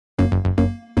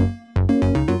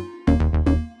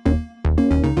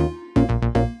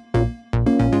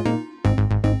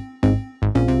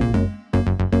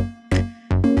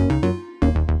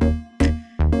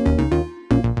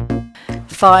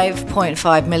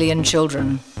5.5 million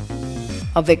children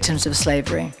are victims of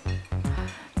slavery,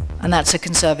 and that's a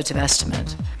conservative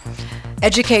estimate.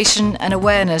 Education and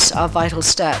awareness are vital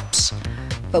steps,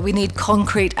 but we need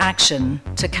concrete action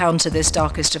to counter this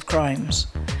darkest of crimes.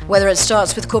 Whether it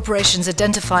starts with corporations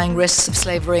identifying risks of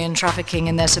slavery and trafficking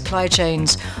in their supply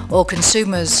chains, or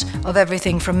consumers of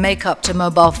everything from makeup to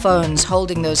mobile phones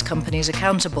holding those companies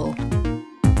accountable.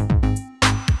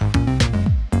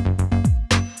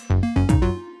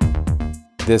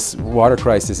 This water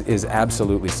crisis is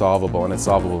absolutely solvable, and it's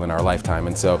solvable in our lifetime.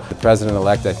 And so the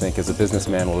President-elect, I think, as a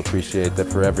businessman, will appreciate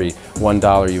that for every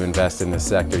 $1 you invest in this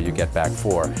sector, you get back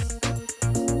 $4.